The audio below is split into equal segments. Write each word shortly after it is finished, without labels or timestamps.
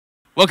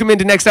Welcome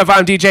into Next Up.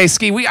 I'm DJ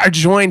Skee. We are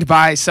joined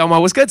by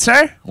SoMo. What's good,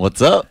 sir?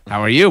 What's up?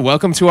 How are you?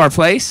 Welcome to our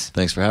place.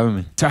 Thanks for having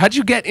me. So how'd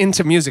you get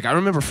into music? I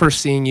remember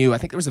first seeing you. I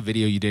think there was a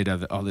video you did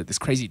of this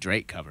crazy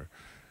Drake cover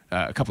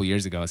a couple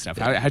years ago and stuff.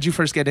 Yeah. How'd you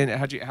first get in?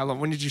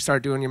 When did you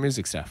start doing your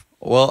music stuff?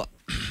 Well,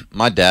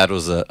 my dad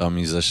was a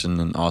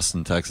musician in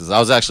Austin, Texas. I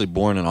was actually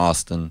born in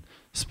Austin.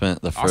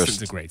 Spent the Austin's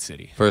a great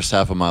city. first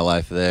half of my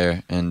life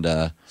there, and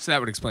so that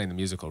would explain the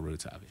musical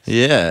roots,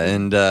 obviously. yeah,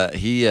 and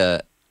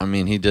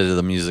he did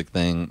the music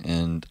thing,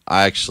 and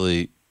I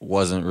actually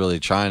wasn't really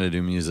trying to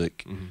do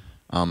music.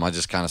 Mm-hmm. I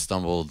just kind of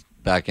stumbled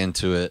back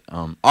into it.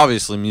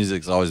 Obviously,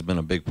 music's always been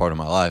a big part of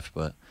my life,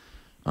 but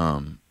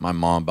my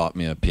mom bought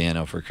me a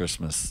piano for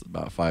Christmas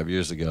about 5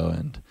 years ago,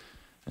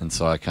 and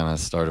so I kind of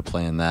started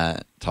playing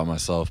that, taught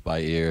myself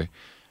by ear,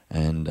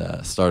 and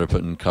started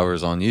putting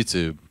covers on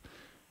YouTube.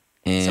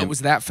 And so it was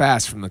that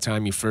fast from the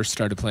time you first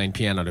started playing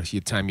piano to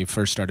the time you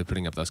first started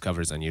putting up those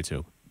covers on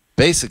YouTube?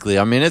 Basically,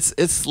 I mean, it's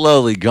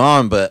slowly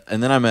gone,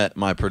 and then I met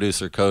my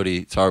producer,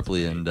 Cody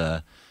Tarpley,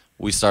 and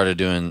we started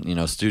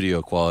doing,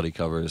 studio quality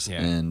covers,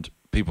 and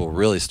people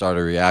really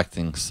started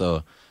reacting. So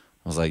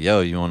I was like,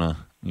 yo, you wanna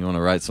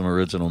write some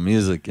original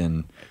music?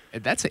 And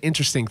that's an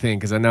interesting thing,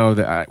 because I know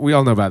that we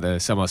all know about the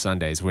SoMo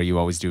Sundays, where you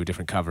always do a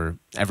different cover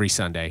every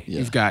Sunday. Yeah.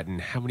 You've gotten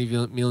how many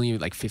million?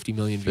 Like 50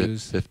 million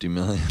views? 50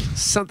 million.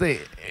 Something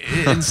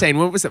insane.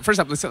 What was it? First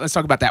up, let's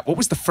talk about that. What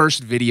was the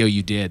first video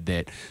you did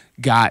that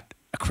got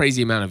a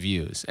crazy amount of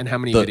views? And how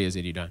many videos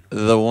had you done?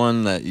 The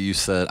one that you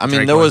said. I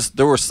mean,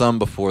 there were some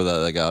before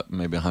that got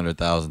maybe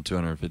 100,000,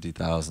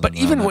 250,000. But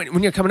even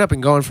when you're coming up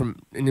and going from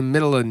in the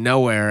middle of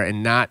nowhere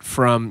and not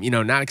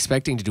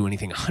expecting to do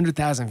anything,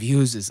 100,000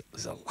 views is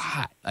a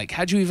lot. Like,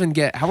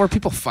 how are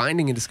people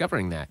finding and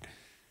discovering that?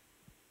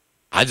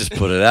 I just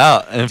put it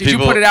out. And Did you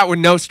put it out with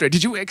no straight?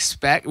 Did you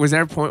expect? Was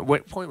there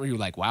what point were you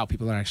like, wow,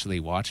 people are actually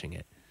watching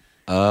it?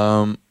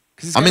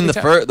 I mean,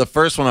 the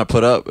first one I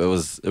put up, it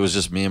was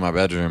just me in my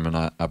bedroom, and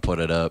I put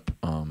it up,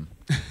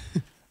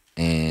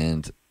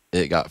 and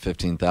it got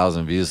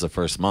 15,000 views the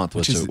first month,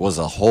 which was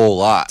a whole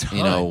lot,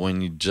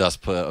 when you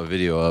just put a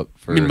video up.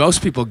 I mean,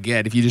 most people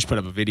get, if you just put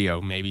up a video,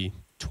 maybe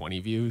 20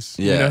 views.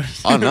 Yeah.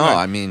 Oh no,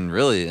 I mean,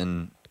 really,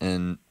 and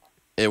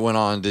it went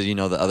on to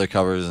the other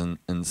covers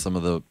and some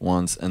of the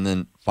ones, and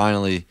then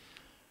finally,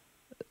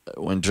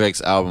 when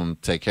Drake's album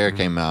 "Take Care"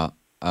 came out.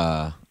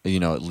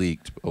 It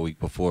leaked a week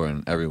before,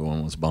 and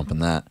everyone was bumping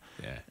that.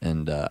 Yeah.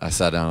 And I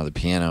sat down at the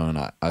piano,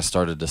 and I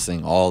started to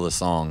sing all the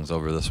songs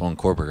over this one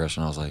chord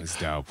progression. I was like, "That's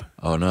dope."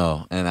 Oh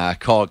no! And I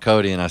called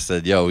Cody, and I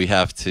said, "Yo, we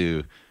have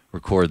to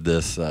record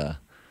this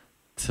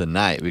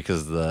tonight,"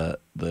 because the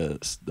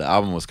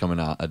album was coming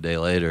out a day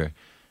later,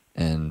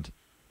 and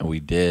we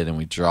did, and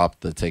we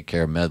dropped the "Take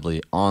Care"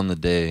 medley on the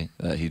day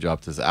that he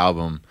dropped his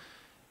album,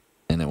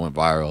 and it went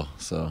viral.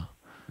 So.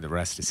 The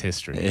rest is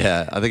history.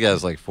 Yeah, I think it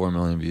has like 4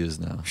 million views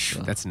now. So.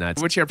 That's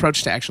nuts. What's your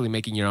approach to actually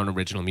making your own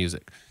original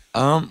music?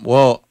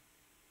 Well,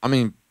 I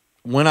mean,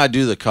 when I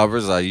do the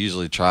covers, I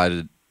usually try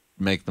to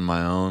make them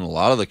my own. A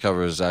lot of the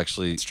covers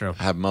actually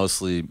have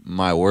mostly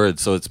my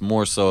words, so it's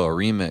more so a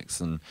remix.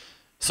 And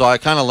so I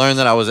kind of learned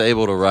that I was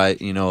able to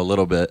write, a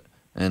little bit.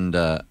 And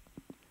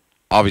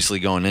obviously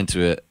going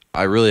into it,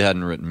 I really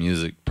hadn't written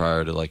music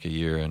prior to like a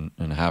year and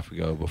a half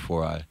ago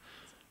before I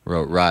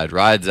wrote Ride.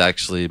 Ride's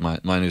actually my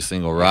new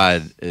single.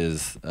 Ride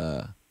is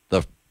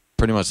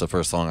pretty much the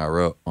first song I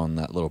wrote on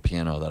that little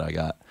piano that I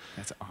got.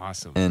 That's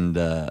awesome. And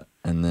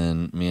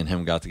then me and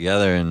him got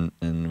together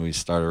and we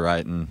started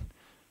writing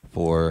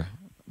for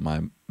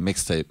my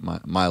mixtape,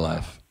 my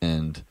life.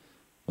 And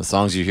the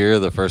songs you hear are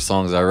the first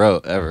songs I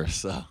wrote ever.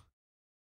 So